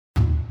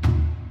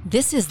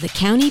This is the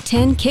County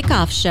 10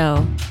 Kickoff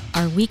Show,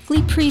 our weekly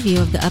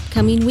preview of the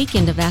upcoming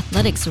weekend of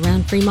athletics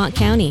around Fremont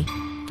County.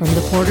 From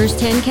the Porter's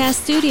 10Cast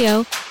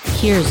studio,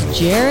 here's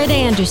Jared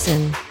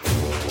Anderson.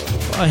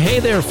 Hey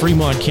there,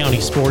 Fremont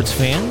County sports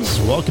fans.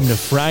 Welcome to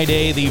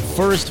Friday, the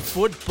first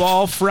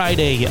football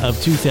Friday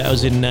of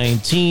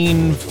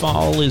 2019.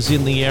 Fall is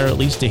in the air, at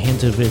least a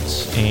hint of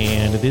it,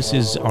 and this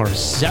is our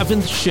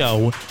 7th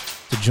show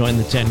to join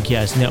the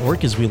 10Cast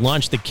network as we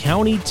launch the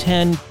County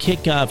 10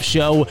 Kickoff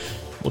Show.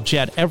 We'll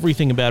chat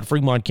everything about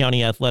Fremont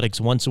County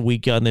athletics once a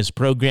week on this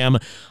program,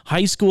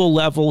 high school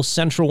level,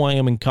 Central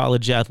Wyoming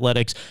College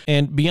athletics,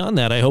 and beyond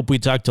that, I hope we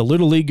talk to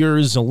Little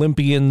Leaguers,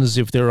 Olympians,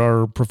 if there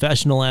are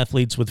professional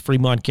athletes with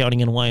Fremont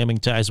County and Wyoming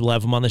ties, we'll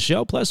have them on the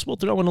show. Plus, we'll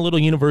throw in a little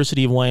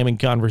University of Wyoming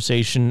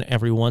conversation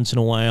every once in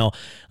a while.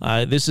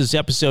 This is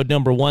episode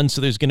number 1,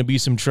 so there's going to be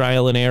some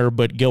trial and error,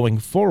 but going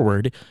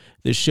forward,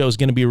 this show is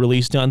going to be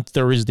released on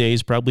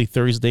Thursdays, probably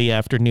Thursday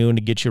afternoon,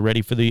 to get you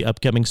ready for the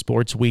upcoming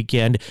sports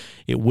weekend.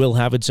 It will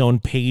have its own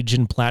page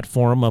and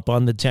platform up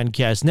on the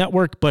 10Cast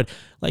network, but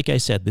like I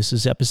said, this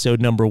is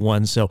episode number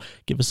 1, so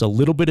give us a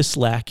little bit of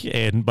slack,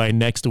 and by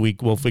next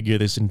week, we'll figure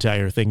this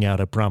entire thing out,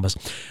 I promise.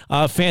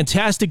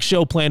 Fantastic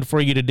show planned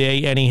for you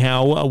today,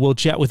 anyhow. We'll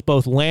chat with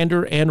both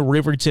Lander and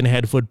Riverton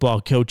head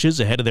football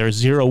coaches ahead of their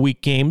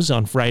 0-week games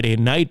on Friday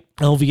night.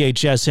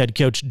 LVHS head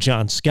coach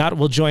John Scott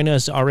will join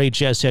us.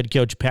 RHS head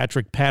coach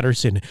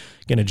Patterson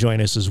going to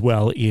join us as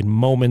well in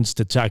moments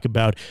to talk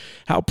about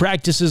how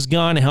practice has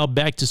gone, how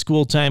back to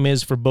school time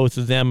is for both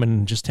of them,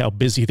 and just how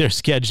busy their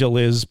schedule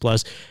is,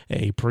 plus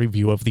a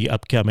preview of the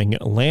upcoming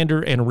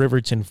Lander and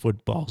Riverton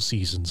football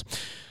seasons.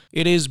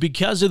 It is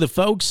because of the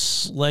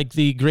folks like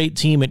the great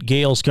team at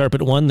Gales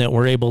Carpet One that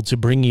we're able to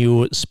bring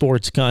you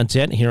sports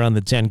content here on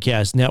the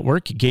 10Cast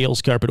network.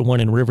 Gales Carpet One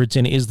in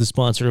Riverton is the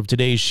sponsor of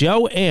today's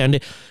show,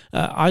 and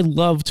I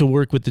love to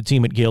work with the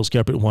team at Gales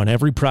Carpet One.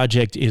 Every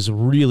project is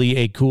really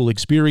a cool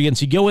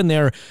experience. You go in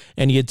there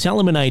and you tell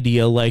them an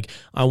idea like,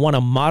 I want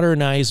to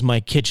modernize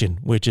my kitchen,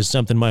 which is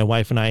something my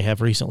wife and I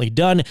have recently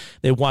done.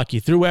 They walk you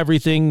through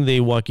everything.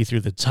 They walk you through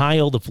the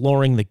tile, the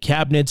flooring, the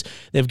cabinets.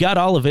 They've got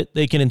all of it.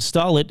 They can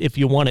install it if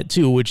you want it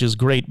too, which is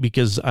great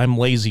because I'm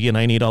lazy and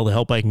I need all the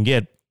help I can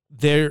get.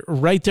 They're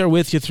right there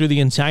with you through the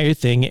entire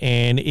thing,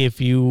 and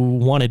if you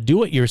want to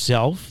do it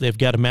yourself, they've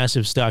got a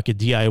massive stock of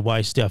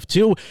DIY stuff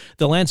too.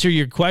 They'll answer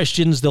your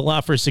questions, they'll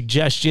offer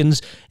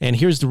suggestions, and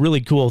here's the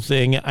really cool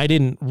thing. I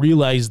didn't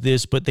realize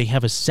this, but they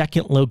have a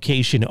second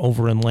location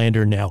over in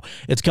Lander now.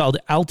 It's called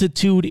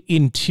Altitude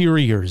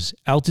Interiors.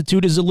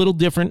 Altitude is a little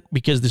different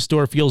because the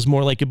store feels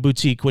more like a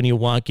boutique when you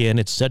walk in.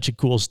 It's such a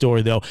cool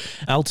store, though.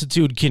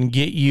 Altitude can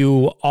get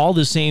you all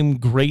the same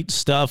great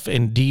stuff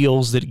and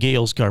deals that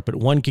Gales Carpet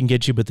One can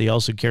get you, but they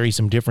also carry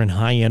some different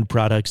high-end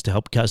products to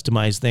help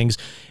customize things.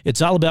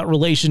 It's all about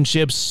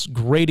relationships,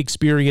 great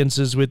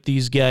experiences with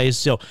these guys,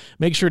 so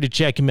make sure to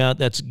check them out.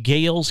 That's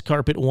Gales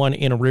Carpet One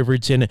in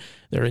Riverton.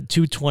 They're at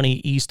 220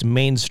 East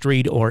Main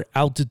Street, or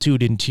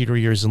Altitude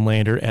Interiors in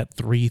Lander at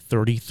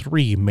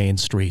 333 Main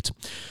Street.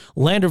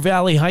 Lander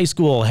Valley High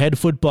School head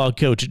football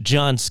coach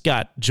John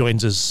Scott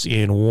joins us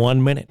in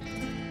 1 minute.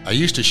 I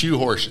used to shoe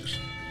horses,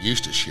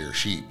 used to shear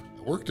sheep.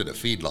 I worked at a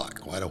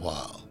feedlot quite a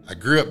while. I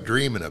grew up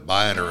dreaming of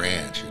buying a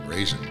ranch and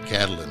raising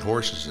cattle and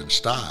horses in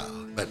style,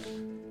 but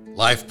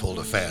life pulled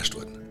a fast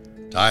one.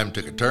 Time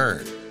took a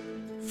turn.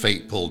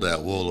 Fate pulled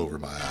that wool over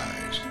my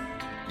eyes.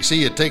 You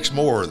see, it takes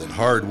more than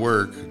hard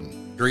work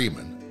and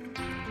dreaming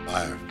to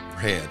buy a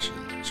ranch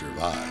and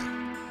survive.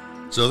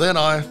 So then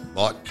I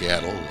bought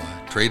cattle,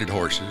 I traded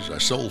horses, I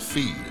sold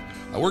feed.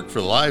 I worked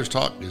for the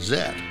Livestock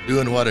Gazette,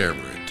 doing whatever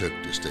it took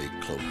to stay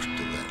close to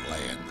that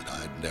land that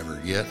I'd never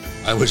get.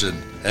 I was in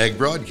ag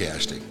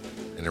broadcasting,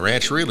 in the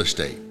ranch real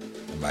estate,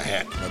 in my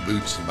hat, my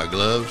boots, and my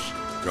gloves,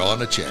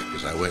 drawing a check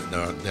as I went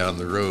down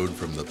the road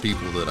from the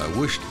people that I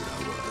wished that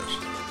I was.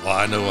 Well,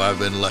 I know I've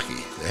been lucky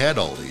to had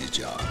all these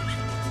jobs.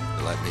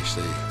 They let me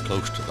stay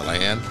close to the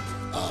land.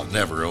 I'll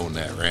never own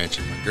that ranch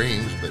in my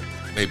dreams, but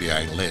maybe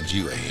I can lend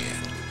you a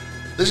hand.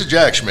 This is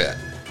Jack Schmidt.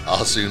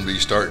 I'll soon be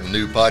starting a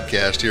new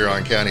podcast here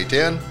on County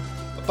 10,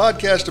 a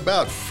podcast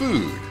about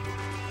food,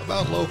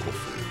 about local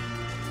food,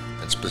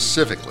 and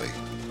specifically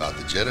about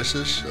the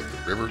genesis of the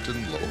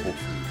Riverton Local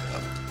Food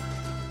Hub.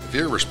 If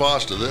your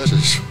response to this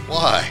is,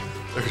 why?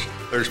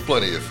 There's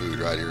plenty of food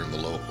right here in the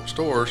local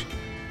stores.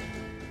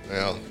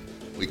 Well,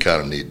 we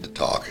kind of need to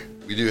talk.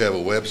 We do have a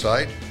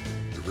website,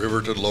 the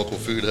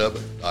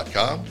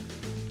RivertonLocalFoodHub.com,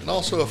 and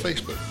also a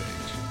Facebook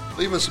page.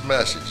 Leave us a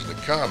message and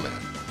a comment,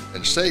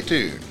 and stay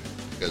tuned,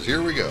 because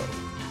here we go.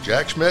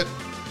 Jack Schmidt,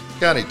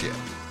 County 10.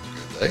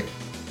 Good day.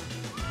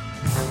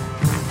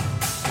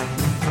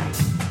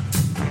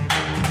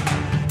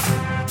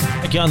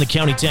 On the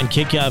County 10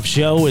 Kickoff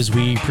Show as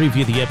we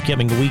preview the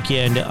upcoming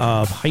weekend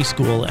of high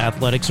school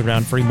athletics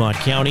around Fremont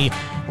County.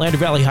 Lander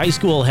Valley High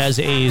School has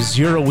a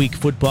 0-week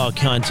football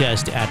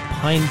contest at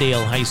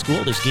Pinedale High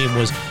School. This game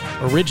was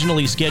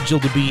originally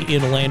scheduled to be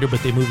in Lander,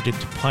 but they moved it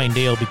to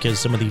Pinedale because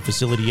some of the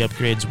facility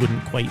upgrades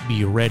wouldn't quite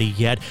be ready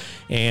yet.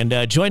 And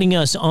joining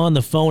us on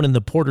the phone in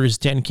the Porter's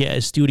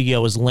 10K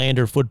studio is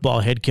Lander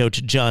football head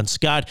coach John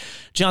Scott.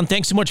 John,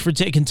 thanks so much for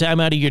taking time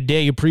out of your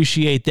day.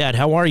 Appreciate that.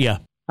 How are you?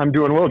 I'm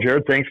doing well,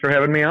 Jared. Thanks for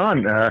having me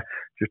on.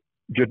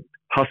 Just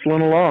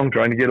hustling along,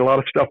 trying to get a lot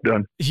of stuff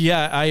done.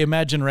 Yeah, I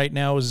imagine right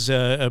now is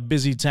a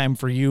busy time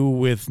for you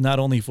with not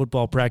only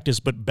football practice,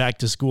 but back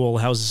to school.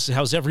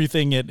 How's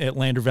everything at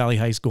Lander Valley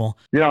High School?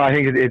 I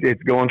think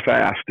it's going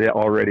fast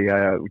already.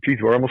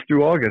 We're almost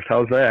through August.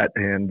 How's that?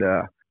 And,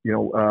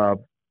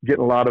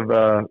 getting a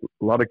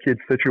lot of kids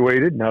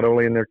situated, not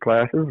only in their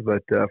classes,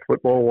 but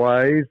football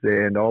wise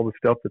and all the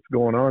stuff that's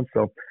going on.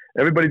 So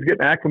everybody's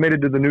getting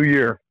acclimated to the new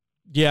year.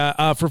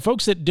 Yeah, for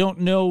folks that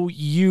don't know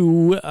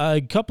you, a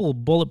couple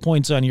bullet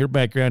points on your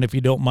background, if you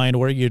don't mind,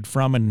 where you're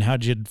from and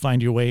how'd you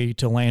find your way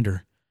to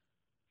Lander?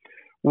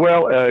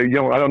 Well, I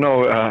don't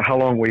know how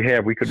long we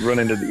have. We could run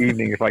into the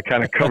evening if I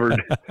kind of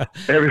covered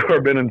everywhere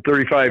I've been in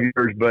 35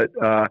 years. But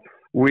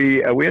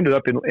we ended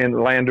up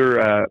in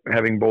Lander,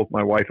 having both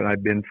my wife and I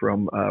been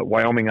from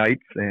Wyoming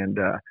Heights, and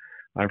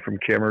I'm from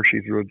Kemmer.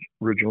 She's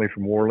originally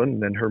from Worland,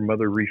 and then her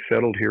mother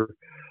resettled here.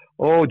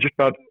 Just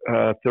about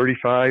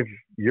 35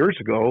 years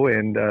ago.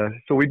 And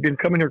so we'd been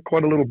coming here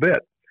quite a little bit.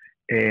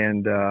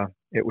 And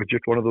it was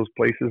just one of those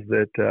places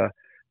that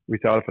we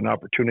thought if an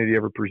opportunity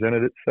ever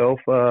presented itself,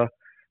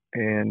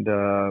 and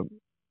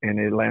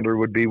Lander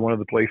would be one of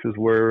the places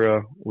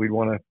where we'd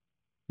want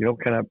to,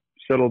 kind of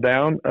settle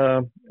down.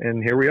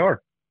 And here we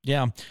are.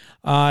 Yeah.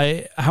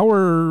 How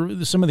are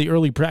some of the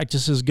early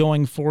practices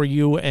going for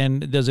you?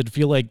 And does it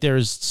feel like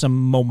there's some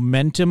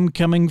momentum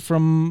coming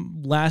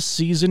from last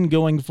season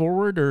going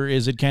forward, or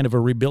is it kind of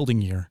a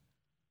rebuilding year?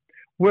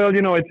 Well,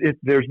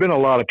 there's been a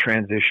lot of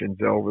transitions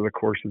over the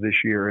course of this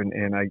year,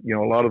 and a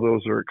lot of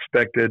those are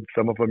expected.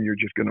 Some of them you're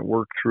just going to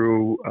work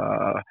through.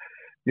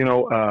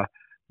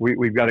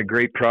 We've got a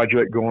great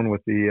project going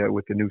with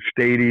the new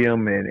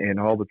stadium and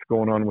all that's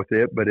going on with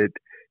it, but it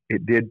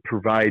did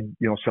provide,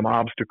 some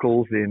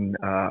obstacles in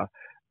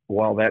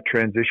while that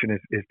transition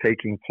is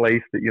taking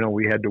place that,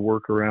 we had to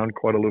work around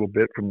quite a little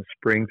bit from the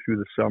spring through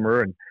the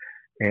summer.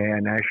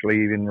 And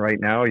actually even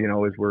right now,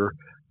 as we're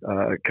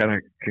kind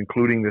of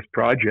concluding this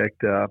project,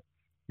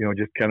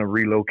 just kind of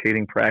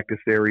relocating practice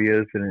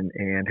areas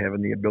and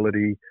having the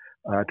ability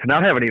to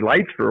not have any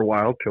lights for a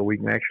while till we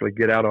can actually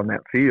get out on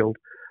that field.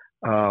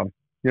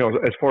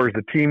 As far as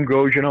the team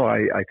goes,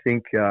 I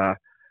think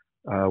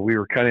we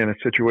were kind of in a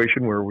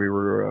situation where we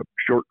were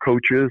short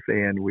coaches,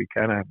 and we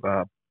kind of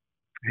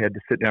had to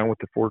sit down with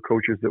the four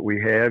coaches that we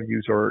have,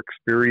 use our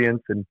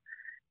experience,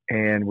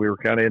 and we were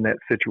kind of in that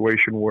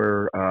situation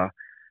where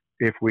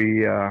if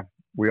we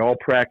all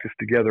practiced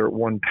together at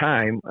one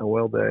time,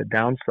 well, the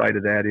downside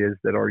of that is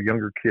that our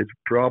younger kids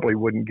probably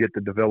wouldn't get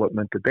the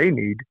development that they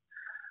need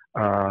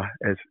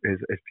as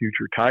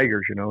future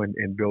Tigers,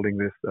 in building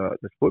this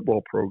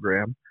football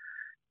program.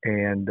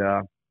 And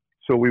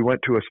so we went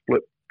to a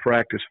split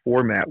practice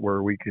format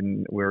where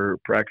we're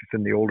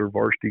practicing the older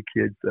varsity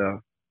kids,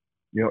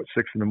 at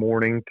 6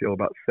 a.m. till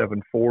about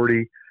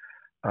 7:40,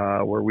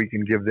 where we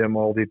can give them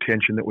all the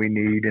attention that we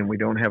need, and we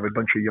don't have a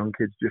bunch of young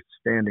kids just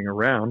standing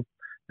around,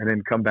 and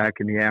then come back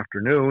in the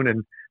afternoon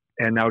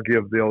and now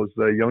give those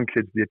young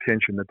kids the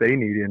attention that they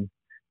need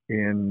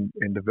in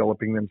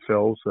developing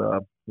themselves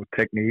with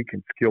technique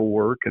and skill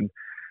work.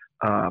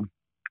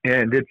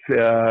 And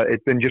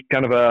it's been just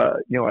kind of a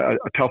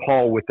tough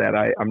haul with that.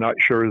 I'm not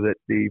sure that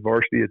the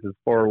varsity is as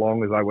far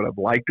along as I would have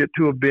liked it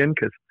to have been,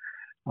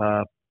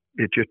 because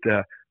it's just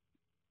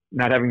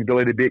not having the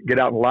ability to get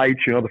out in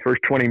lights. The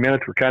first 20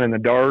 minutes we're kind of in the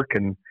dark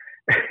and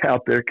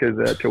out there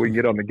till we can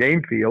get on the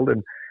game field.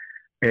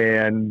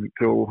 And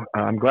so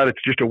I'm glad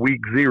it's just a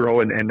week 0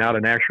 and not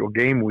an actual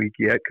game week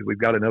yet, because we've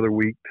got another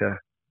week to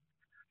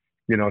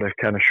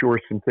kind of shore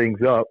some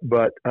things up.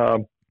 But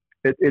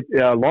It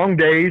long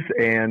days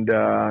and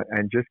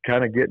just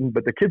kind of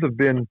but the kids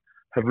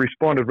have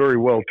responded very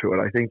well to it.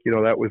 I think,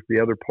 that was the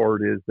other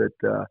part, is that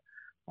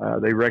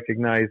they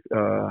recognize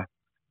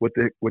what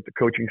the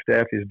coaching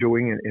staff is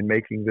doing in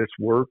making this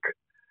work.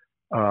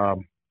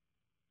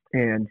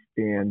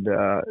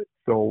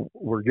 So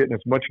we're getting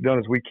as much done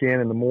as we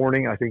can in the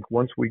morning. I think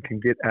once we can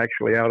get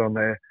actually out on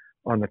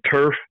the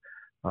turf,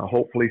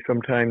 hopefully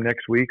sometime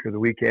next week or the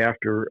week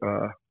after,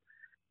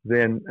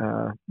 then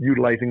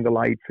utilizing the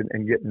lights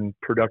and getting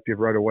productive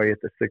right away at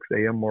the 6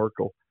 a.m. mark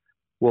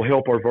will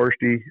help our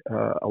varsity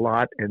a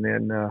lot. And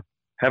then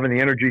having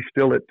the energy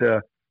still at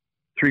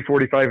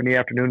 3:45 in the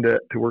afternoon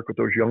to work with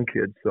those young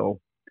kids. So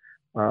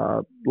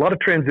a lot of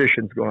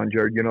transitions going on,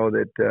 Jared,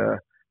 that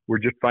we're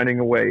just finding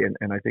a way.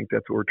 And I think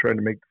that's what we're trying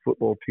to make the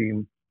football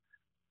team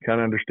kind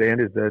of understand,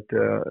 is that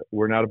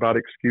we're not about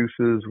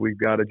excuses. We've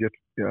got to just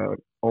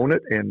own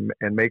it and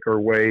make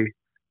our way.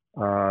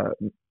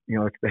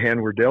 It's the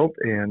hand we're dealt,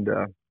 and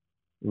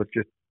let's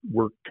just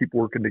keep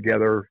working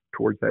together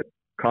towards that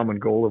common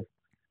goal of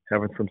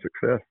having some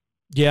success.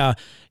 Yeah,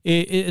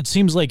 it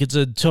seems like it's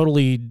a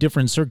totally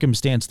different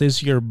circumstance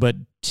this year, but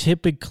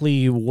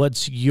typically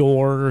what's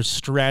your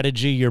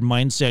strategy, your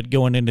mindset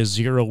going into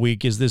 0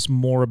 week? Is this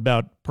more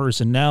about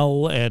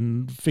personnel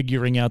and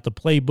figuring out the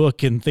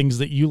playbook and things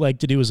that you like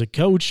to do as a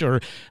coach, or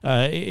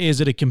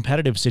is it a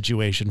competitive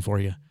situation for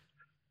you?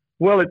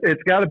 Well,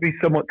 it's got to be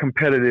somewhat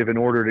competitive in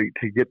order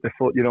to get the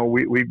full,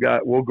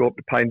 we'll go up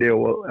to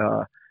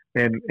Pinedale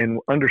and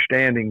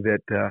understanding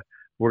that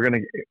we're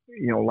going to,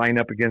 line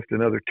up against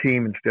another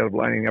team instead of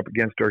lining up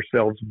against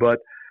ourselves. But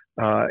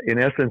in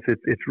essence,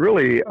 it's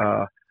really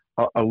a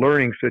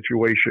learning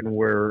situation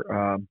where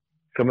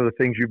some of the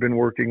things you've been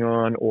working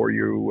on, or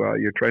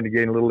you're trying to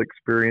gain a little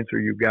experience, or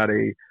you've got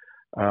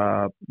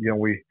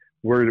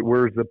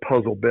where's the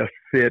puzzle best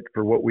fit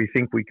for what we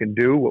think we can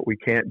do, what we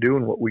can't do,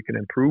 and what we can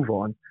improve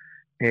on.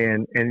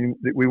 And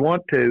we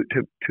want to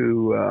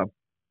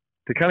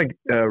kind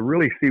of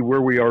really see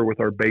where we are with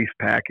our base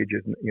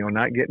packages.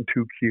 Not getting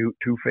too cute,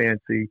 too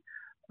fancy.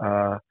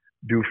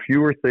 Do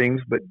fewer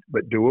things, but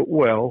do it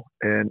well,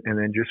 and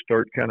then just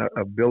start kind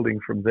of building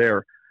from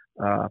there.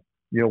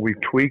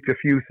 We've tweaked a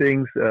few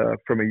things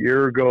from a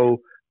year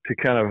ago to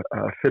kind of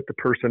fit the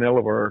personnel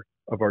of our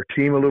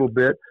team a little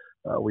bit.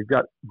 We've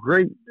got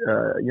great,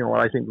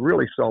 I think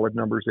really solid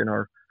numbers in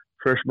our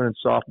freshman and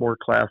sophomore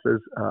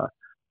classes.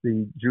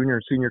 The junior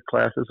and senior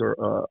classes are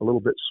a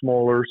little bit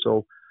smaller,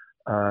 so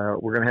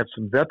we're going to have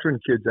some veteran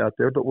kids out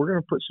there, but we're going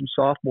to put some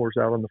sophomores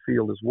out on the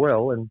field as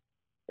well,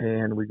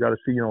 and we've got to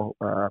see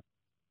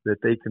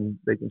that they can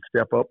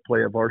step up,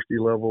 play a varsity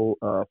level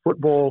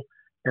football,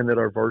 and that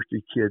our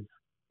varsity kids,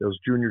 those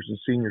juniors and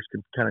seniors,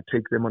 can kind of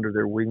take them under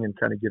their wing and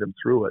kind of get them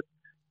through it.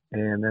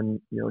 And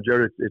then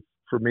Jared,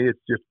 for me,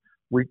 it's just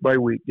week by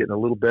week getting a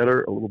little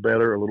better,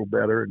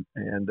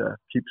 and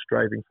keep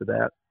striving for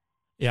that.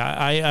 Yeah,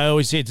 I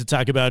always hate to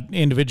talk about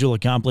individual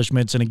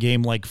accomplishments in a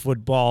game like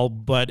football,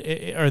 but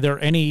are there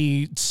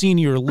any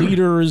senior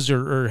leaders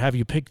or have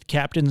you picked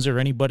captains or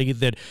anybody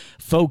that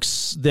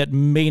folks that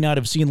may not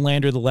have seen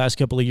Lander the last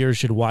couple of years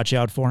should watch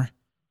out for?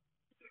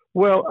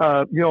 Well,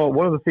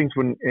 one of the things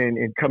when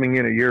coming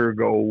in a year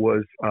ago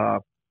was,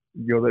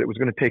 that it was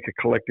going to take a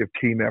collective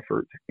team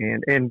effort.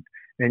 And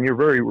you're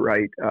very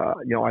right.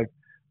 I've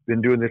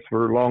been doing this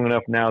for long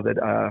enough now that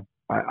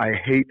I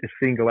hate to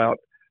single out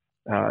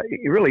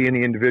really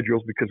any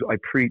individuals, because I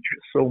preach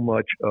so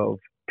much of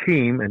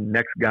team and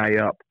next guy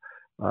up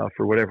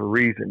for whatever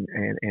reason,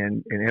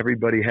 and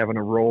everybody having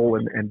a role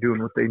and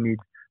doing what they need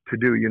to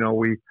do.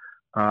 We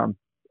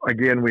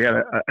had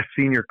a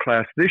senior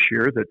class this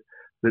year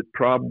that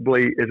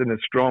probably isn't as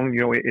strong,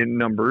 in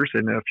numbers,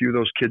 and a few of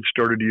those kids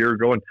started a year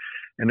ago, and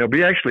there'll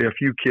be actually a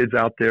few kids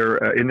out there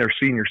in their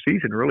senior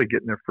season really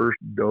getting their first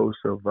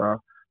dose of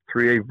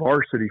 3A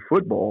varsity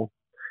football,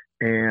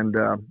 and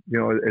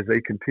as they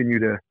continue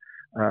to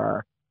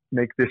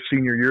make this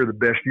senior year the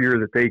best year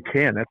that they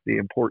can. That's the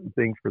important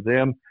thing for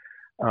them.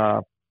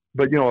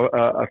 But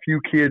a few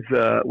kids,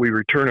 we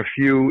return a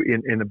few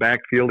in the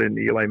backfield in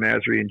Eli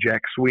Masry and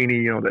Jack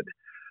Sweeney, that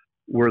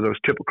were those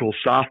typical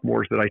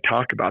sophomores that I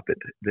talk about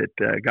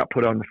that got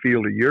put on the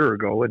field a year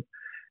ago.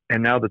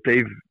 And now that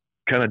they've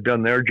kind of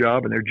done their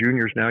job and they're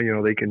juniors now,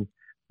 they can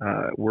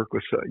work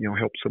with,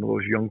 help some of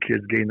those young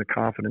kids gain the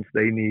confidence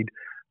they need.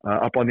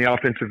 Up on the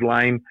offensive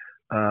line,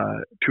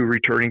 two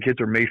returning kids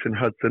are Mason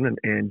Hudson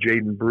and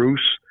Jaden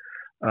Bruce,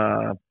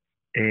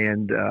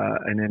 and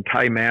then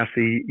Ty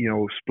Massey,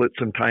 split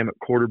some time at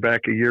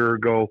quarterback a year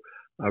ago.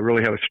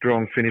 Really had a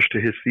strong finish to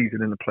his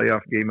season in the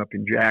playoff game up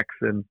in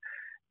Jackson,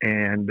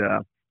 and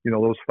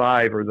those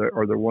five are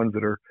the ones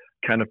that are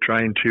kind of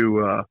trying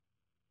to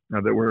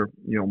that we're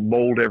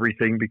mold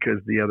everything, because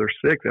the other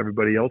six,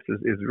 everybody else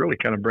is really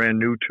kind of brand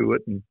new to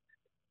it, and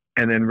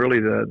then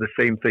really the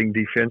same thing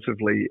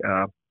defensively.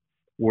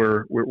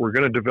 We're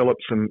going to develop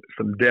some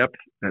depth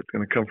that's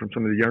going to come from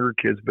some of the younger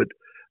kids, but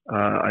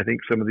I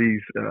think some of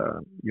these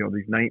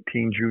these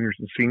 19 juniors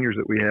and seniors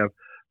that we have,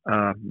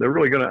 they're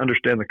really going to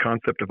understand the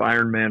concept of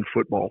Ironman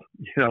football.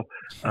 They're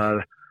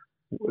not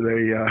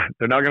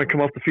going to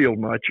come off the field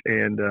much,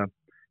 and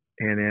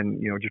then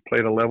just play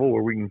at a level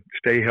where we can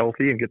stay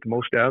healthy and get the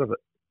most out of it.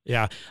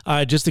 Yeah.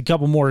 Just a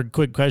couple more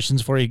quick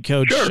questions for you,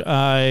 Coach. Sure.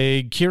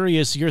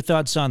 Curious your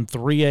thoughts on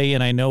 3A,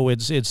 and I know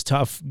it's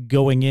tough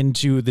going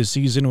into the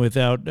season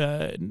without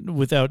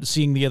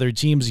seeing the other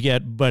teams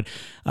yet, but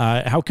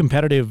how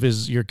competitive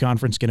is your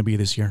conference going to be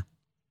this year?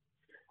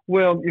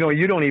 Well,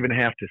 you don't even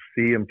have to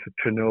see them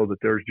to know that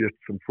there's just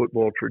some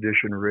football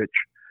tradition-rich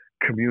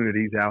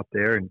communities out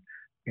there, and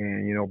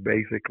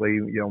basically,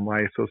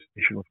 my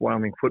association with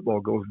Wyoming football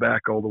goes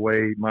back all the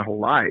way my whole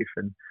life,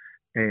 and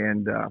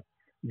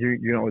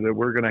that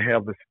we're going to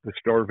have the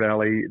Star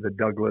Valley, the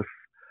Douglas,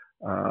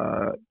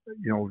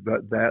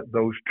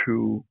 those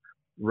two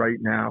right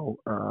now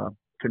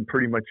can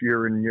pretty much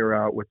year in and year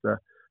out with the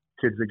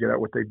kids that get out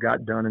what they've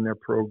got done in their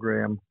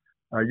program.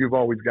 You've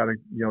always got to,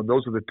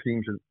 those are the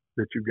teams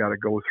that you've got to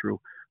go through.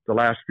 The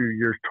last few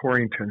years,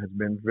 Torrington has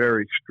been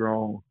very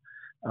strong,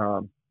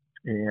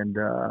 and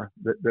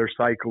their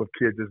cycle of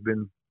kids has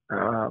been,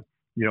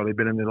 they've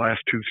been in the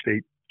last two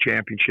state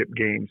championship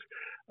games.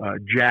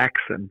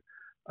 Jackson,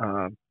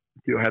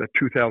 had a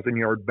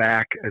 2,000-yard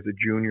back as a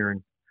junior,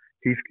 and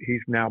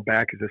he's now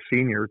back as a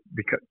senior,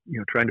 because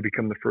trying to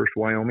become the first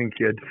Wyoming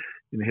kid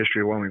in the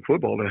history of Wyoming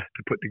football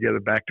to put together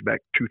back-to-back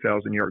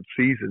 2,000-yard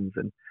seasons,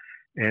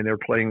 and they're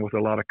playing with a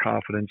lot of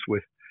confidence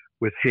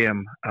with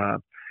him.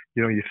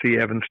 You see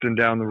Evanston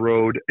down the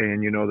road,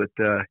 and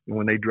that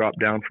when they drop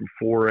down from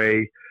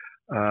 4A,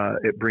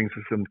 it brings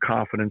us some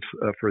confidence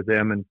for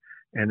them,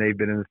 and they've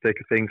been in the thick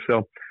of things.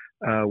 So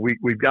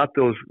we've got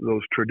those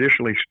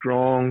traditionally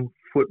strong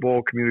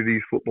football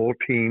communities, football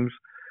teams,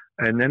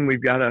 and then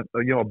we've got a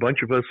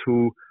bunch of us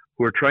who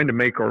are trying to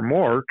make our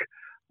mark.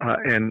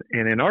 And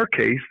in our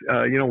case,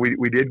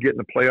 we did get in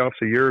the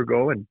playoffs a year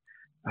ago, and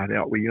I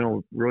thought we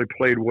really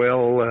played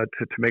well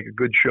to make a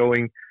good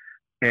showing.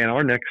 And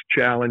our next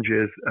challenge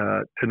is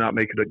to not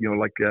make it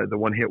like the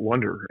one-hit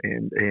wonder,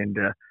 and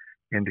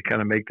to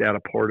kind of make that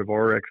a part of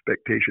our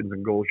expectations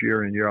and goals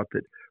year in and year out.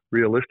 That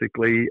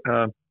realistically,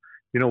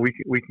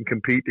 we can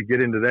compete to get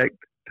into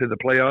to the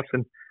playoffs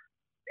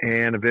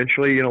and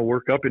eventually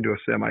work up into a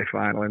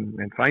semifinal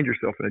and find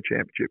yourself in a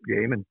championship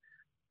game, and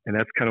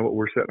that's kind of what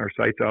we're setting our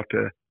sights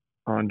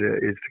on to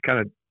is to kind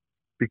of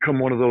become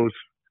one of those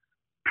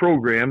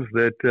programs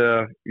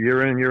that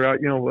year in year out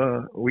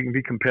we can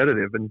be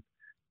competitive, and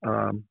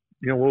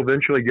we'll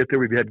eventually get there.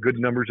 We've had good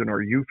numbers in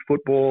our youth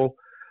football.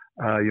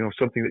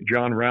 Something that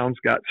John Rounds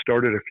got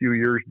started a few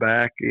years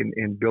back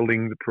in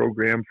building the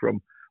program from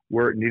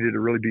where it needed to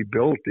really be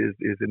built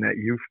is in that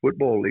youth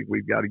football league.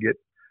 We've got to get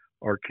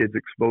our kids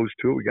exposed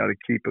to it. We got to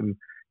keep them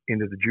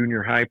into the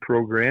junior high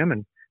program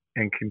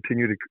and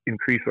continue to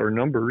increase our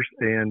numbers.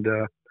 And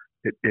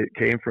it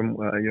came from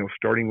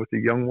starting with the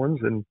young ones,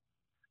 and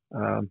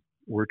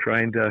we're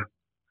trying to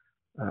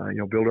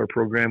build our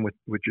program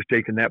with just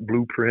taking that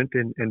blueprint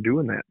and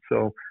doing that.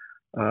 So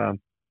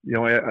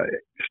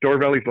Store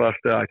Valley's lost,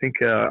 I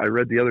think I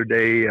read the other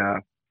day,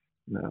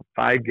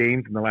 5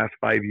 games in the last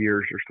 5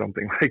 years or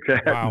something like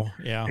that. Wow,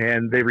 yeah.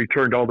 And they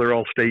returned all their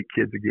all-state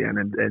kids again,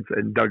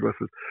 and Douglas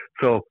is.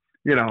 So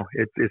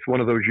it's one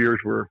of those years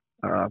where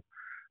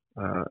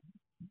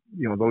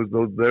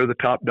those they're the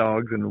top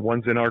dogs, and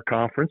one's in our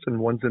conference and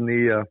one's in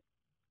the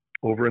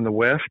over in the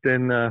West,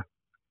 and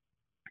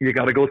you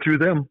got to go through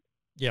them.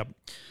 Yep.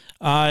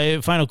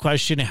 Final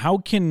question. How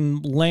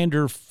can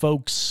Lander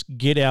folks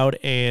get out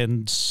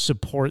and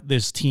support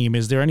this team?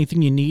 Is there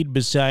anything you need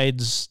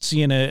besides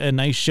seeing a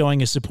nice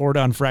showing of support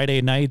on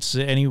Friday nights?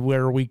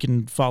 Anywhere we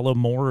can follow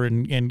more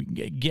and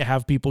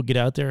have people get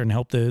out there and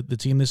help the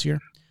team this year?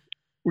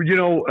 Well,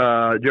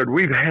 Jared,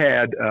 we've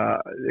had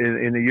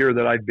in the year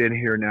that I've been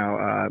here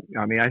now,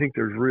 I think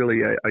there's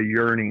really a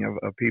yearning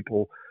of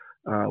people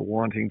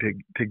wanting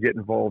to get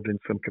involved in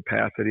some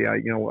capacity.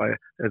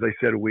 As I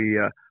said,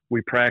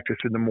 we practice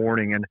in the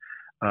morning,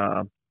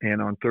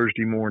 and on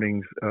Thursday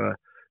mornings,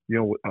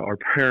 our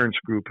parents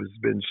group has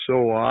been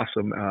so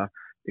awesome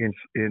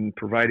in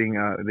providing.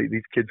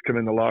 These kids come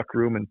in the locker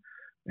room,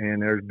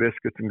 and there's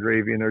biscuits and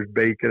gravy, and there's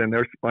bacon, and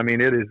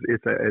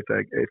it's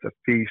a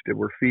feast, and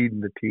we're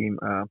feeding the team.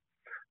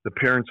 The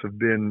parents have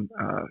been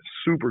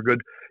super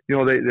good.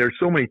 There's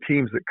so many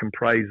teams that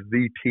comprise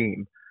the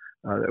team,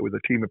 with a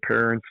team of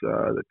parents,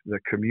 the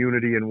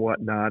community and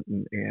whatnot,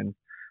 and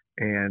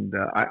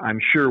I'm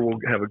sure we'll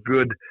have a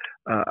good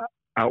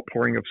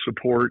outpouring of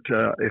support,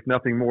 if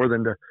nothing more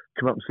than to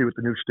come up and see what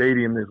the new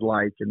stadium is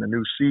like, and the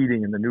new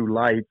seating and the new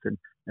lights, and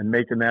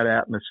making that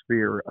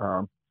atmosphere.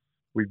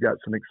 We've got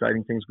some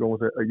exciting things going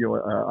with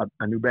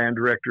a new band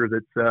director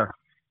that's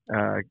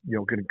going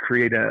to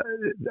create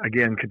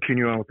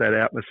continue on with that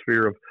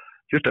atmosphere of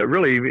just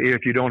really,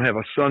 if you don't have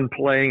a son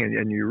playing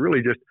and you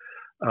really just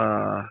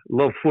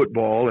love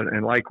football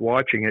and like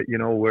watching it,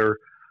 where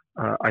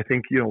I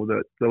think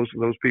that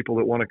those people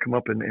that want to come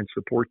up and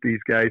support these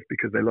guys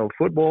because they love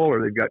football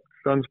or they've got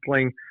sons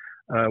playing,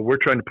 we're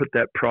trying to put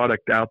that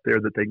product out there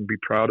that they can be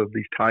proud of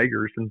these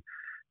Tigers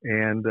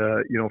and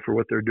for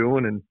what they're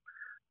doing. And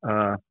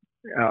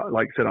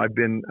like I said, I've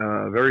been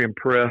very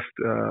impressed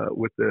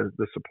with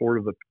the support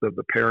of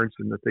the parents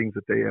and the things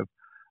that they have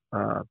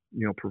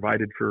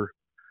provided for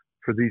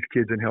these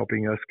kids and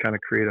helping us kind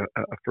of create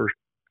a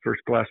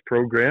first class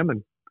program.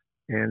 And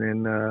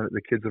then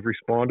the kids have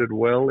responded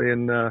well,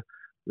 and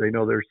they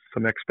know there's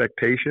some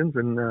expectations,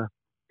 and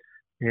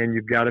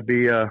you've got to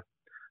be a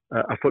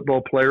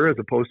football player as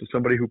opposed to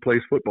somebody who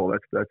plays football.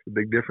 That's the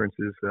big difference.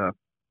 Is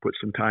put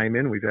some time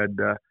in. We've had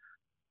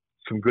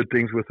some good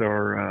things with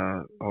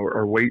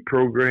our weight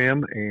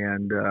program,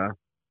 and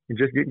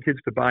just getting kids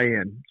to buy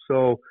in.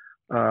 So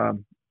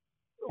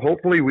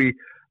hopefully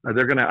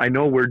they're gonna. I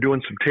know we're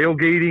doing some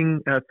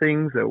tailgating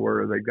things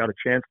where they've got a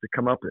chance to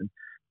come up and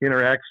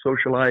interact,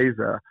 socialize.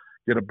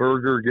 Get a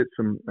burger, get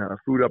some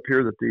food up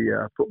here that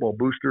the football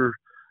booster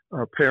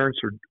parents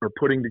are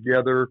putting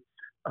together.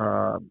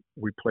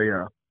 We play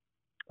a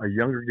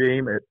younger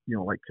game at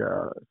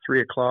 3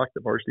 o'clock.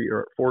 The varsity,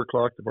 or at 4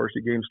 o'clock. The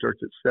varsity game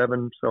starts at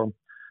 7. So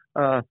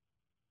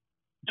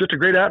just a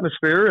great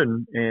atmosphere,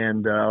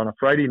 and on a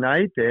Friday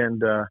night, and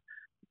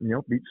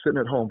beat sitting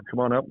at home. Come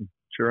on up and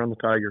cheer on the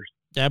Tigers.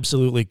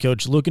 Absolutely,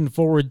 Coach. Looking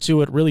forward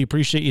to it. Really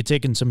appreciate you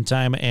taking some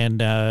time, and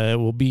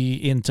we'll be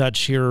in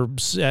touch here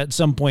at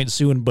some point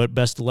soon, but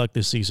best of luck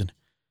this season.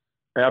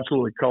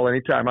 Absolutely. Call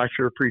anytime. I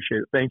sure appreciate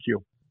it. Thank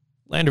you.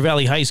 Lander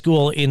Valley High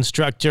School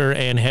instructor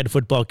and head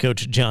football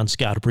coach John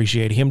Scott.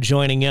 Appreciate him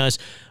joining us.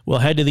 We'll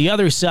head to the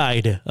other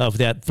side of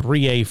that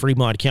 3A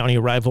Fremont County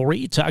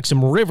rivalry. Talk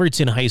some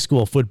Riverton High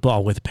School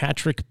football with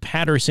Patrick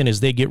Patterson as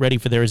they get ready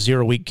for their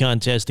 0-week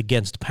contest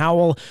against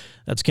Powell.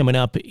 That's coming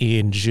up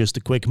in just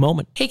a quick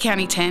moment. Hey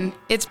County 10,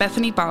 it's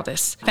Bethany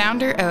Baldus,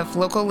 founder of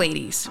Local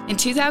Ladies. In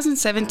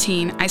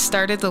 2017, I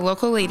started the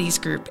Local Ladies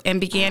group and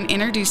began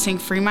introducing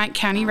Fremont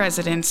County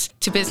residents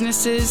to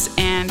businesses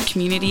and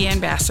community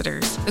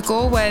ambassadors. The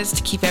goal was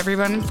to keep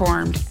everyone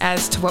informed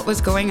as to what was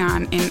going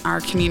on in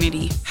our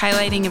community,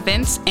 highlighting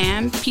events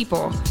and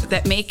people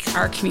that make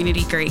our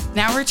community great.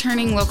 Now we're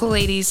turning Local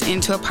Ladies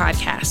into a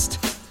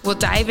podcast. We'll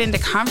dive into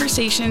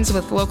conversations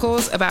with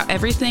locals about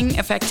everything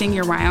affecting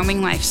your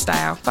Wyoming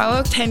lifestyle.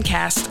 Follow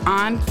 10Cast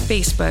on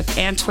Facebook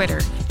and Twitter,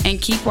 and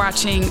keep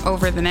watching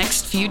over the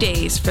next few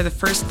days for the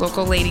first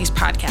Local Ladies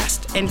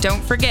podcast. And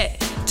don't forget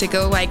to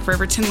go like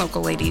Riverton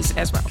Local Ladies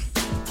as well.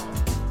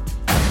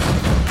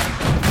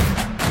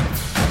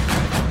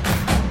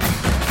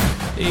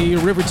 The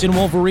Riverton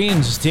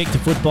Wolverines take the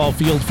football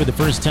field for the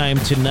first time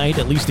tonight,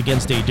 at least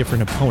against a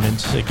different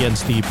opponent,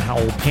 against the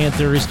Powell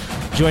Panthers.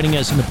 Joining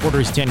us in the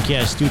Porter's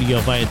 10Cast studio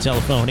via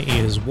telephone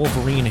is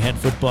Wolverine head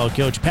football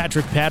coach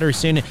Patrick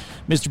Patterson.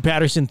 Mr.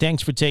 Patterson,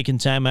 thanks for taking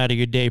time out of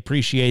your day.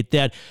 Appreciate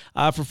that.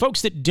 For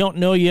folks that don't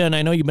know you, and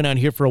I know you've been on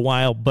here for a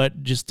while,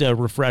 but just a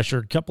refresher,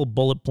 a couple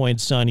bullet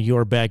points on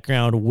your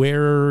background.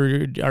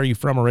 Where are you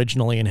from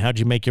originally, and how'd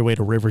you make your way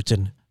to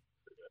Riverton?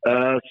 So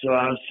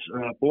I was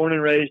born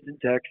and raised in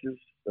Texas.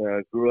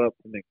 Grew up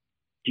in a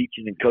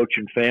teaching and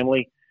coaching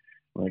family.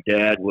 My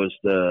dad was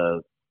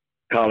the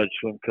college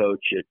swim coach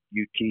at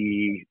UT,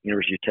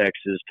 University of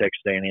Texas,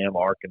 Texas A&M,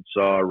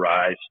 Arkansas,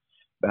 Rice,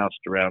 bounced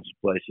around some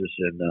places,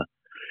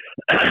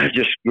 and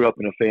just grew up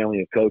in a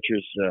family of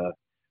coaches.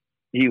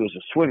 He was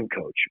a swim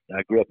coach.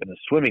 I grew up in a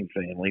swimming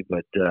family,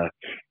 but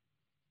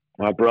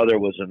my brother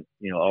was an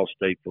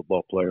all-state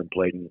football player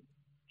and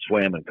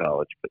swam in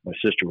college, but my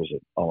sister was an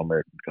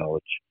All-American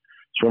college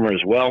swimmer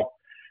as well.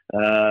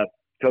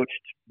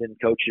 Been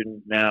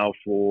coaching now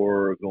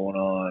for going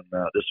on,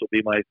 this will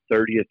be my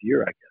 30th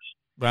year, I guess.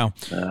 Wow.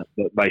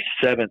 But my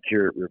 7th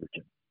here at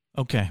Riverton.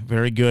 Okay,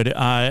 very good.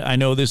 I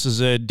know this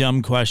is a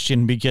dumb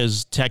question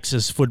because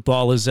Texas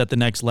football is at the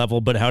next level,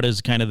 but how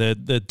does kind of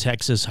the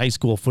Texas high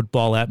school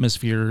football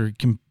atmosphere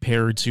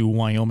compare to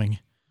Wyoming?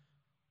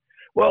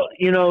 Well,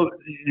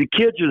 the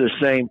kids are the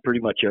same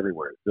pretty much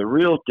everywhere. The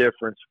real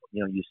difference,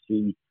 you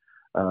see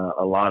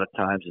a lot of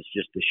times it's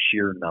just the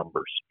sheer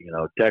numbers.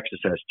 Texas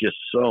has just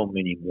so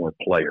many more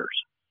players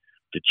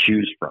to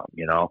choose from.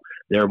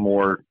 There are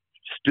more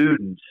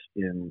students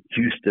in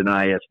Houston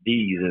ISD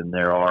than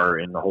there are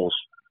in the whole,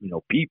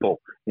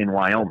 people in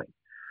Wyoming.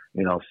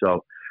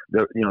 So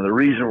the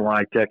reason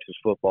why Texas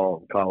football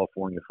and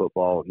California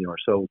football, are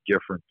so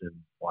different than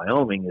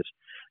Wyoming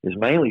is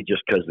mainly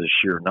just because of the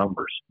sheer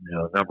numbers.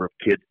 The number of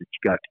kids that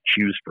you got to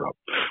choose from.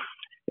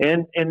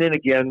 And then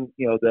again,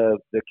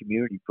 the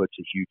community puts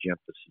a huge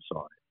emphasis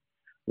on it,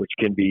 which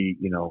can be,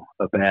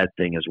 a bad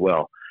thing as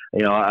well.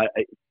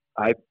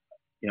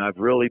 I've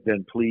really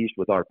been pleased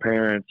with our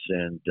parents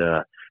and,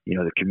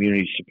 the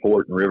community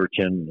support in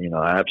Riverton.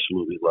 I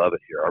absolutely love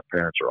it here. Our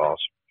parents are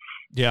awesome.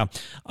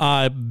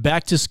 Yeah.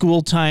 Back to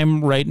school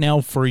time right now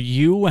for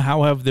you.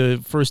 How have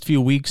the first few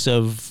weeks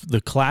of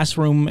the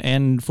classroom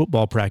and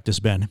football practice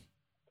been?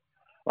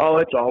 Oh,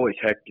 it's always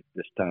hectic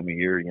this time of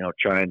year,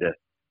 trying to,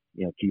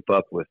 keep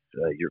up with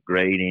your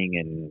grading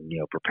and,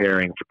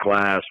 preparing for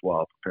class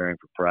while preparing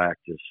for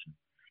practice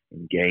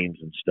and games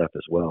and stuff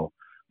as well.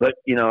 But,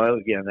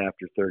 again,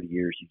 after 30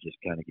 years, you just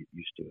kind of get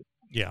used to it.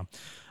 Yeah.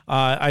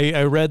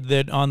 I read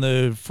that on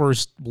the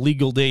first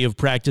legal day of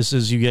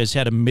practices, you guys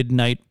had a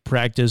midnight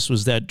practice.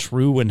 Was that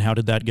true, and how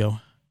did that go?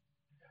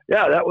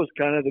 Yeah, that was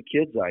kind of the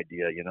kids'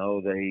 idea.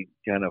 They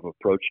kind of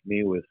approached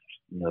me with,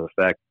 the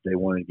fact that they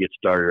wanted to get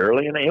started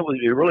early, and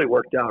it really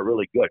worked out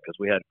really good because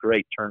we had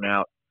great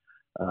turnout.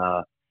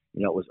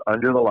 It was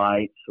under the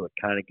lights, so it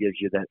kind of gives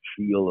you that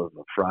feel of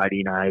a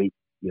Friday night,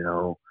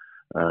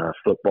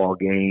 football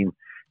game.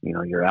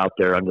 You're out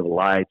there under the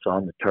lights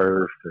on the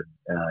turf, and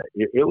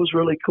it was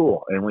really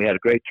cool. And we had a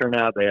great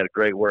turnout. They had a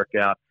great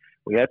workout.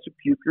 We had some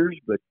pukers,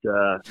 but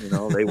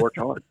they worked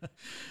hard.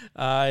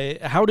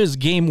 How does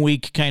game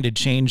week kind of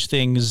change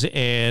things,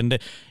 and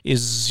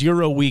is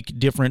 0 week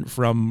different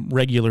from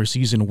regular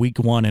season week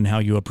 1 and how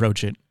you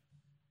approach it?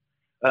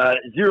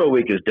 0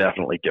 week is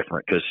definitely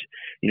different because,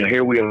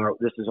 here we are.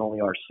 This is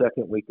only our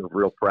 2nd week of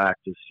real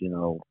practice,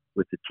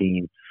 with the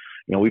team.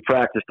 We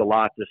practiced a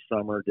lot this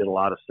summer, did a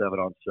lot of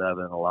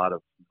 7-on-7, a lot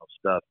of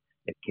stuff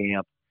at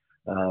camp.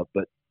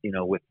 But,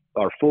 with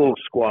our full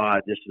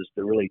squad, this is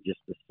really just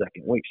the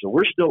 2nd week. So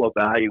we're still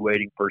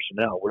evaluating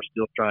personnel. We're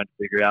still trying to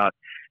figure out,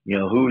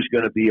 who's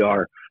going to be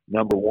our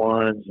number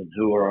ones and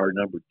who are our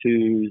number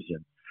twos.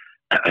 And,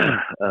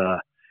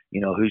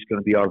 who's going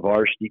to be our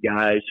varsity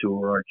guys,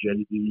 who are our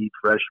JV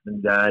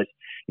freshman guys.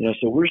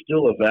 So we're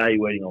still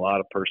evaluating a lot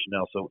of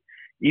personnel. So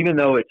even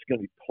though it's going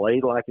to be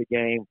played like a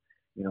game,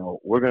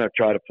 we're going to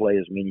try to play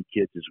as many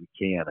kids as we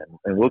can.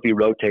 And we'll be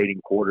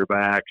rotating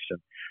quarterbacks and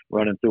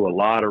running through a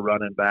lot of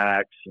running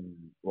backs,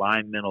 and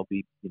linemen will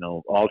be,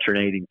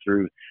 alternating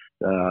through,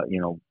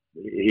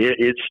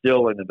 it's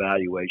still an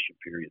evaluation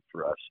period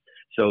for us.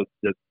 So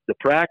the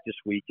practice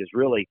week has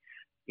really,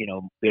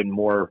 been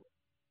more,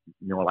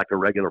 like a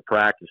regular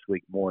practice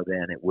week more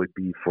than it would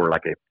be for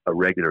like a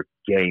regular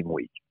game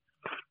week.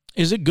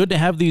 Is it good to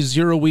have these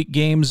 0-week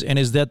games, and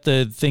is that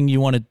the thing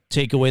you want to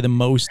take away the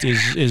most,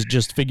 is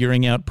just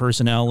figuring out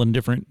personnel in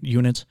different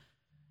units?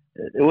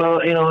 Well,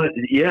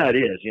 yeah, it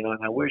is, and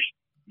I wish,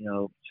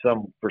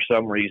 for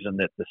some reason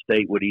that the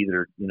state would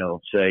either,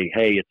 say,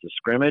 hey, it's a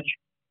scrimmage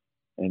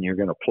and you're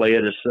going to play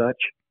it as such,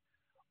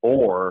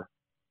 or,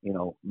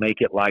 make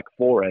it like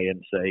 4A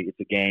and say it's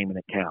a game and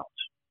it counts,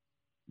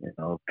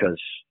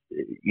 because,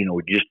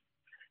 just,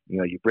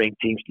 you bring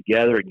teams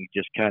together and you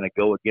just kind of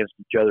go against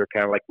each other,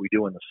 kind of like we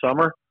do in the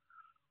summer,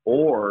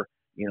 or,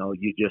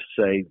 you just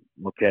say,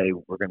 okay,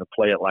 we're going to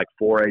play it like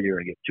 4A, you're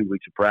going to get 2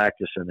 weeks of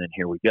practice and then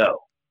here we go.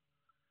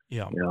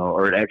 Yeah.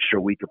 Or an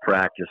extra week of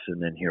practice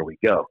and then here we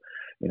go.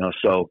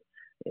 So,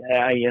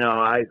 I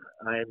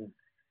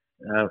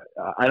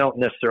don't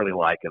necessarily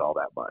like it all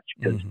that much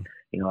because,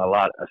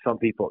 some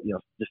people,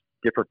 just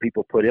different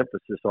people put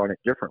emphasis on it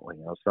differently.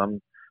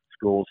 Some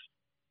schools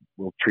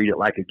will treat it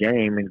like a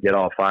game and get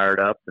all fired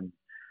up and,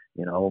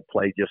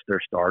 play just their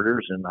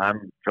starters. And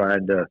I'm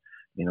trying to,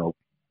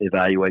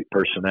 evaluate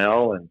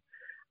personnel and,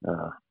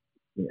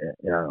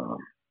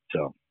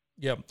 so.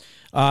 Yep.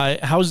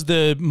 How's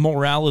the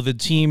morale of the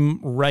team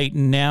right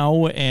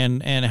now,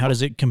 and how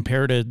does it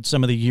compare to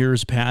some of the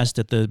years past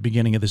at the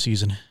beginning of the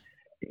season?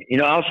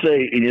 I'll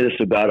say this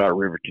about our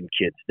Riverton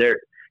kids. They're,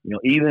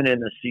 even in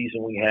the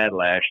season we had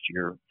last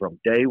year, from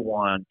day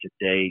one to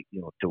day,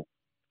 to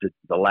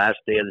the last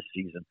day of the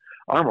season,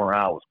 our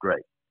morale was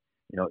great.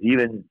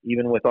 Even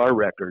with our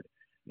record,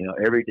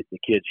 the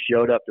kids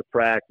showed up to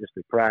practice.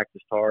 They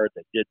practiced hard.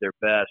 They did their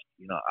best.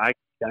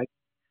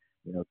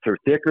 Through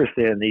thick or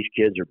thin, these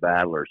kids are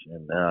battlers,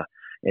 and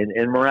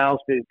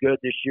morale's been good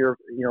this year.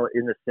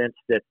 In the sense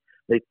that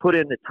they put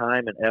in the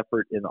time and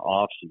effort in the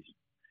off season.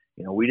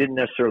 We didn't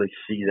necessarily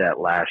see that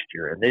last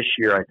year, and this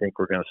year I think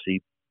we're going to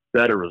see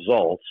better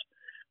results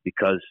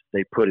because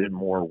they put in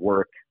more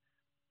work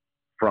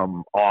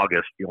from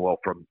August,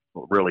 from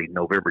really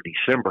November,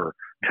 December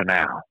to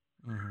now.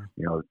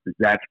 Mm-hmm.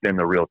 That's been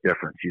the real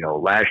difference.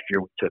 Last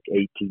year we took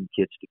 18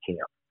 kids to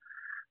camp.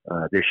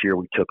 This year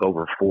we took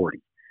over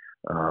 40.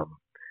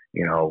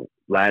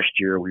 Last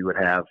year we would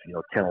have,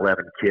 10,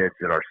 11 kids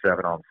at our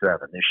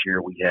 7-on-7. This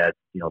year we had,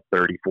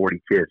 30,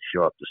 40 kids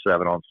show up to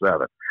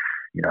 7-on-7,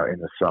 in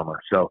the summer.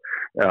 So,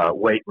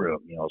 weight room,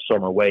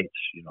 summer weights,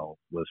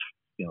 was,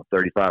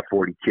 35,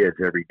 40 kids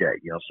every day,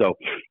 so,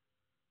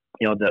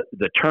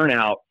 the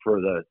turnout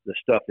for the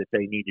stuff that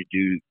they need to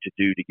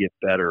do to get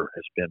better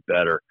has been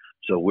better.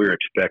 So we're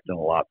expecting a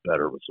lot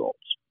better results.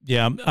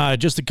 Yeah.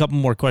 Just a couple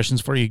more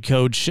questions for you,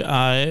 Coach.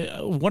 I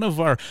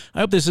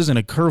hope this isn't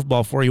a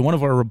curveball for you. One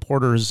of our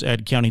reporters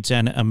at County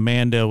 10,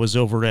 Amanda, was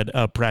over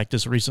at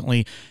practice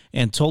recently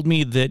and told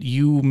me that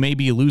you may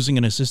be losing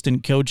an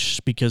assistant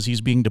coach because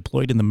he's being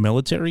deployed in the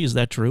military. Is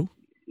that true?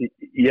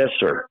 Yes,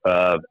 sir.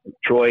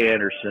 Troy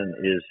Anderson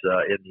is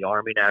in the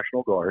Army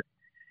National Guard,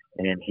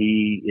 and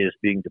he is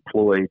being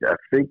deployed, I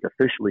think,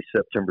 officially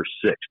September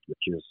 6th,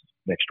 which is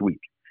next week.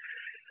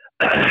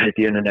 At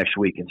the end of next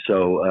week. And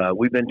so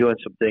we've been doing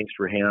some things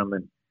for him,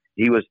 and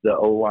he was the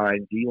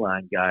O-line,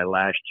 D-line guy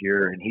last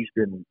year, and he's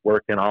been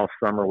working all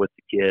summer with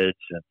the kids.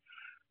 And,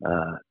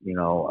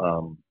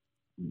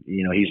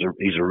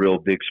 he's a real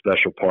big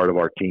special part of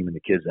our team, and the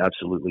kids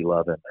absolutely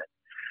love him.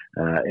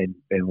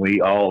 And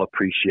we all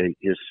appreciate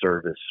his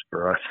service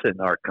for us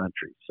in our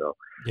country. So,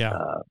 yeah.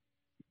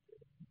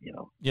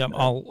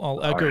 I'll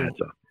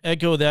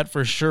echo that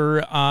for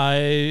sure.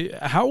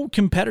 How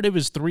competitive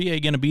is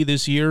 3A going to be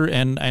this year?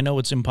 And I know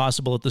it's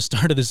impossible at the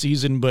start of the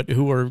season, but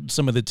who are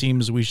some of the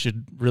teams we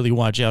should really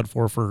watch out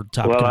for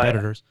top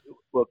competitors?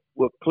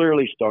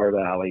 Clearly Star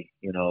Valley,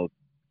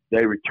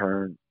 they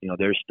return,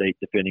 they're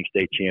defending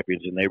state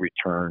champions, and they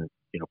return,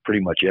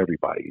 pretty much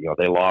everybody.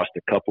 They lost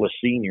a couple of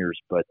seniors,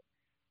 but,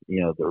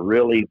 the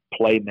really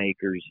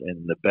playmakers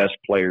and the best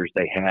players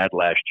they had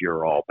last year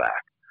are all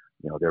back.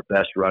 Their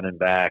best running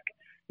back,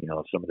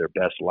 some of their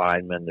best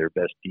linemen, their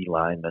best D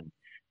linemen,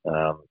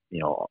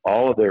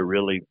 all of their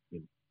really,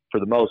 for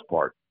the most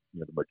part,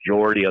 the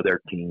majority of their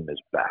team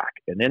is back.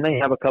 And then they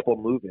have a couple of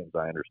move-ins,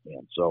 I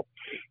understand. So,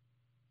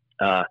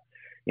 they're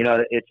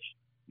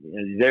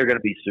going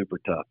to be super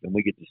tough, and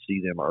we get to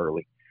see them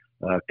early.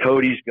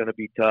 Cody's going to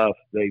be tough.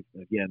 They've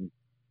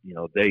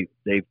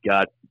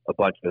got a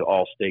bunch of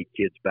all-state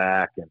kids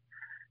back, and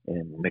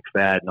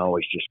McFadden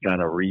always just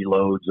kind of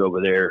reloads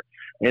over there,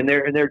 and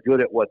they're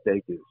good at what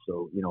they do.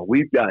 So,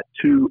 we've got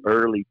 2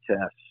 early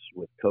tests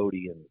with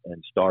Cody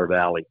and Star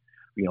Valley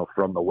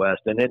from the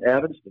West. And then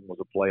Evanston was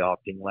a playoff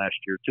team last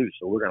year too.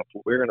 So we're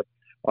gonna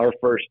our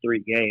first 3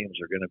 games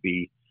are gonna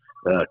be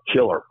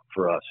killer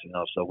for us.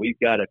 So we've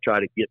got to try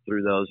to get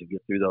through those and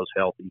get through those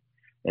healthy,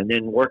 and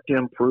then work to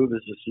improve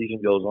as the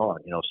season goes on.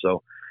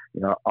 So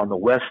on the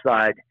West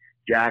side,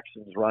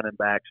 Jackson's running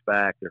backs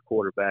back, their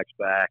quarterbacks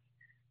back.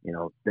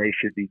 They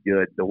should be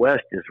good. The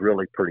West is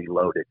really pretty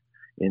loaded.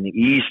 In the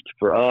East,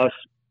 for us,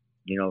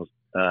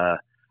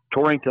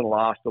 Torrington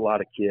lost a lot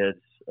of kids.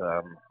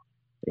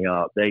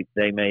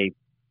 They may,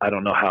 I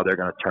don't know how they're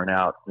going to turn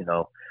out.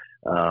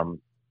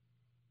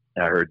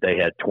 I heard they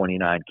had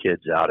 29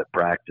 kids out at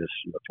practice,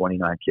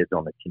 29 kids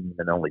on the team,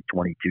 and only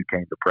 22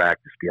 came to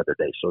practice the other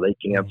day. So they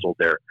canceled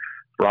their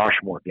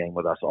Broshmore game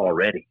with us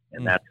already,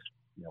 and that's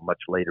much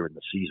later in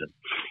the season.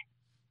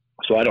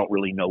 So I don't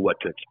really know what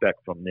to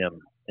expect from them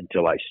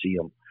until I see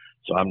them.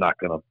 So I'm not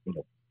going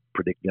to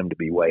predict them to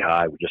be way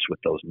high just with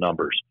those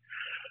numbers.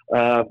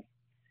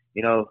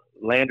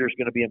 Lander's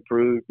going to be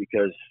improved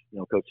because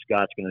Coach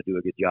Scott's going to do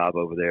a good job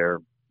over there.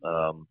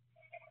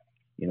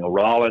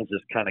 Rollins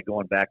is kind of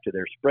going back to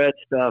their spread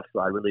stuff, so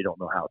I really don't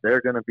know how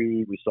they're going to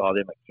be. We saw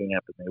them at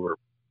camp, and they were,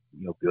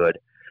 good.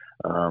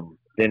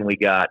 Then we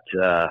got,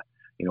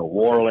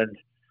 Warland.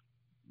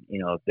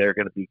 They're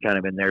going to be kind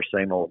of in their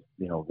same old,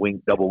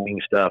 double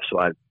wing stuff. So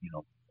I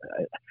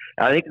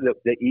think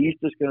the East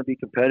is going to be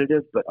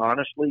competitive, but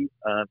honestly,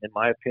 in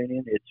my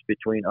opinion, it's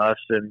between us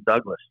and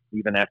Douglas.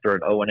 Even after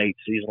an 0-8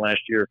 season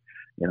last year,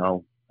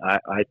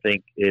 I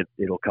think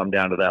it'll come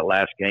down to that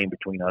last game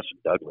between us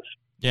and Douglas.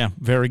 Yeah,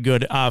 very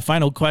good.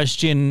 Final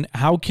question.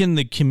 How can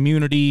the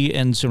community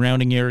and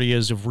surrounding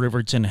areas of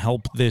Riverton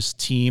help this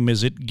team?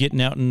 Is it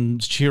getting out and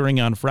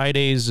cheering on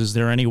Fridays? Is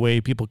there any way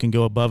people can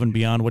go above and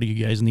beyond? What do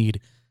you guys need?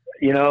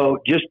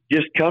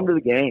 Just come to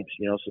the games,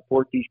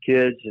 support these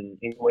kids in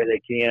any way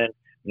they can,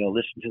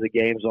 listen to the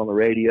games on the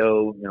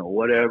radio,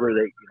 whatever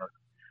they,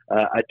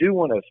 I do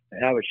want to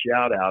have a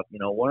shout out.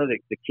 One of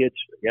the kids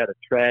had a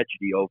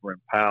tragedy over in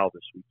Powell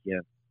this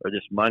weekend or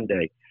this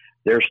Monday.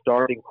 Their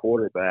starting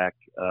quarterback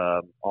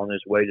on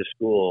his way to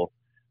school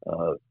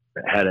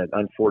had an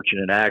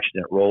unfortunate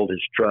accident, rolled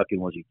his truck and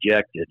was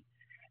ejected.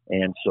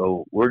 And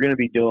so we're going to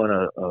be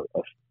doing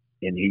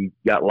and he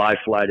got life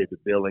flighted to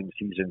Billings.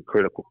 He's in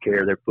critical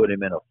care. They put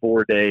him in a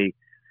 4-day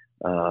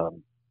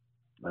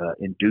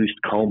induced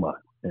coma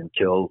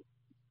until,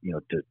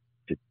 to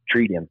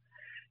treat him.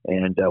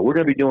 And we're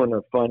going to be doing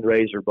a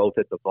fundraiser both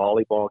at the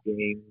volleyball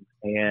game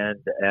and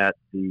at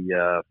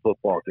the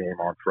football game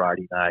on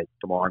Friday night,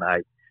 tomorrow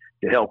night,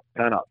 to help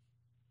kind of,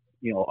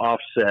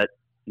 offset,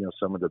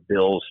 some of the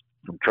bills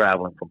from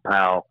traveling from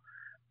Powell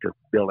to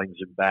Billings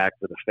and back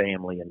for the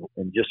family,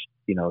 and just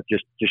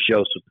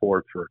show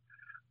support for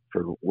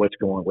what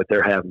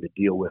they're having to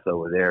deal with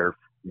over there,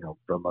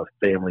 from a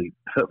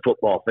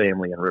football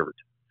family in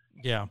Riverton.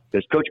 Yeah.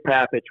 Because Coach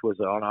Papich was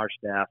on our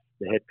staff.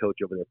 The head coach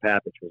over there,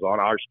 Papich, was on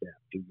our staff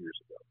 2 years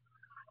ago.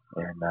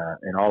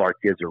 And all our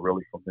kids are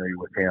really familiar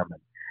with him.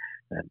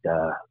 And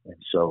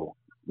so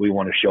we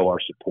want to show our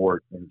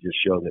support and just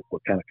show that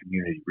what kind of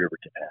community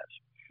Riverton has.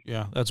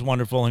 Yeah, that's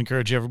wonderful. I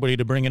encourage everybody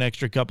to bring an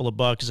extra couple of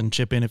bucks and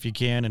chip in if you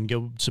can and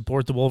go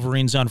support the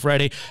Wolverines on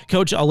Friday.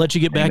 Coach, I'll let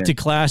you get back to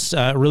class.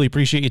 Really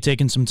appreciate you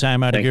taking some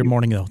time out of your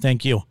morning, though.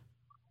 Thank you.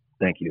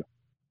 Thank you.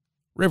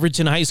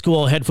 Riverton High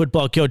School head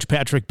football coach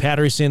Patrick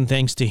Patterson,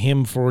 thanks to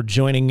him for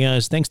joining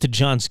us. Thanks to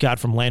John Scott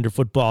from Lander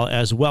Football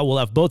as well. We'll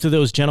have both of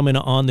those gentlemen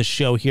on the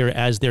show here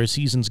as their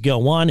seasons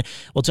go on.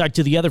 We'll talk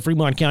to the other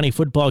Fremont County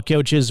football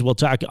coaches. We'll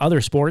talk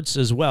other sports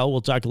as well.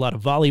 We'll talk a lot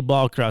of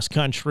volleyball, cross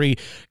country,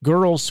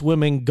 girls,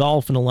 swimming,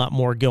 golf, and a lot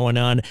more going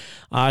on.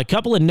 A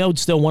couple of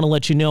notes, though, want to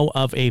let you know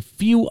of a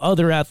few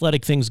other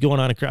athletic things going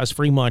on across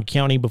Fremont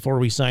County before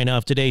we sign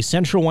off today.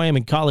 Central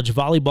Wyoming College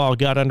volleyball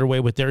got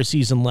underway with their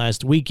season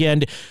last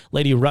weekend.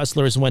 Lady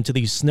Rustlers went to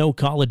the Snow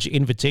College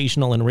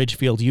Invitational in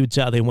Ridgefield,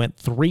 Utah. They went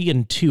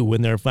 3-2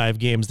 in their 5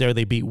 games there.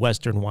 They beat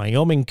Western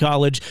Wyoming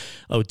College,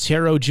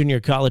 Otero Junior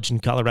College,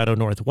 and Colorado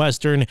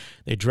Northwestern.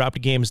 They dropped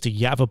games to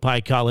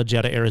Yavapai College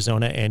out of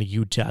Arizona and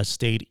Utah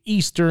State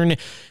Eastern.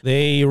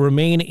 They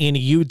remain in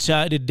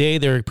Utah today.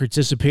 They're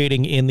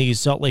participating in the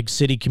Salt Lake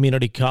City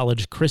Community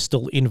College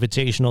Crystal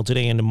Invitational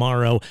today and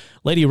tomorrow.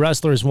 Lady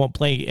Rustlers won't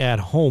play at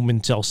home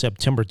until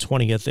September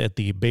 20th at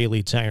the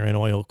Bailey Tire and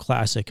Oil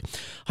Classic.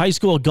 High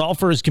school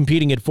golfers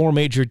competing at 4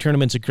 major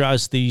tournaments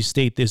across the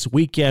state this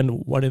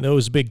weekend. One of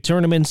those big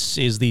tournaments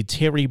is the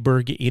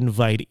Terryburg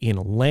Invite in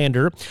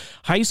Lander.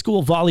 High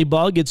school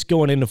volleyball gets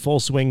going into full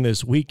swing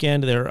this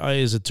weekend. There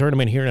is a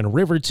tournament here in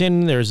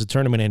Riverton. There's a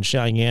tournament in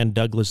Cheyenne,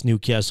 Douglas,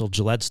 Newcastle,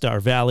 Gillette, Star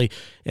Valley,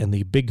 and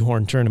the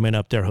Bighorn tournament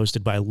up there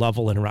hosted by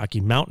Lovell and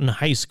Rocky Mountain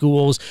High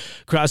Schools.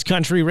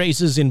 Cross-country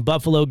races in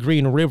Buffalo,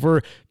 Green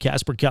River,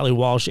 Casper, Kelly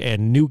Walsh,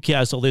 and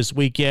Newcastle this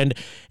weekend.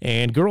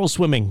 And girls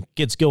swimming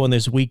gets going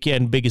this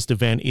weekend. Biggest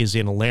event is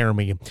in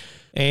Laramie.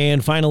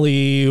 And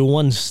finally,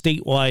 one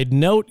statewide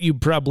note. You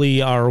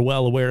probably are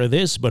well aware of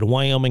this, but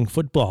Wyoming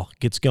football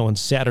gets going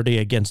Saturday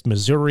against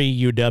Missouri.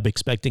 UW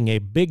expecting a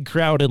big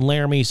crowd in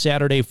Laramie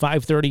Saturday.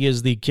 5:30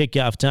 is the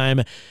kickoff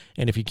time.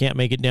 And if you can't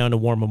make it down to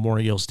War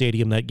Memorial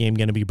Stadium, that game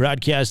going to be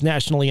broadcast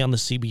nationally on the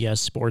CBS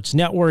Sports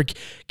Network.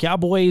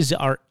 Cowboys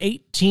are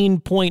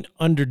 18-point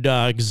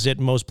underdogs at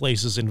most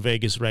places in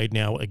Vegas right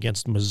now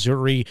against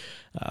Missouri.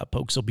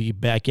 Pokes will be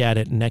back at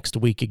it next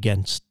week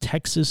against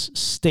Texas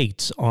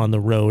State on the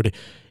road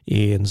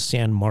in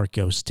San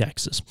Marcos,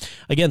 Texas.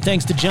 Again,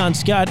 thanks to John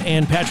Scott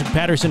and Patrick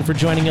Patterson for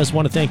joining us.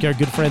 Want to thank our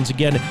good friends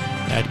again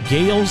at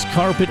Gales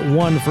Carpet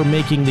One for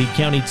making the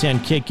County 10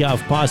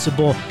 kickoff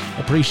possible.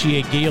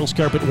 Appreciate Gales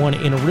Carpet One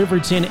in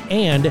Riverton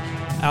and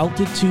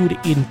Altitude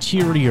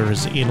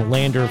Interiors in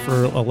Lander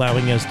for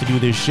allowing us to do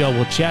this show.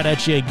 We'll chat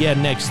at you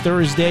again next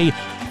Thursday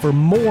for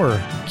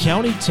more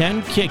County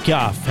 10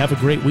 kickoff. Have a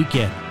great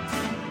weekend.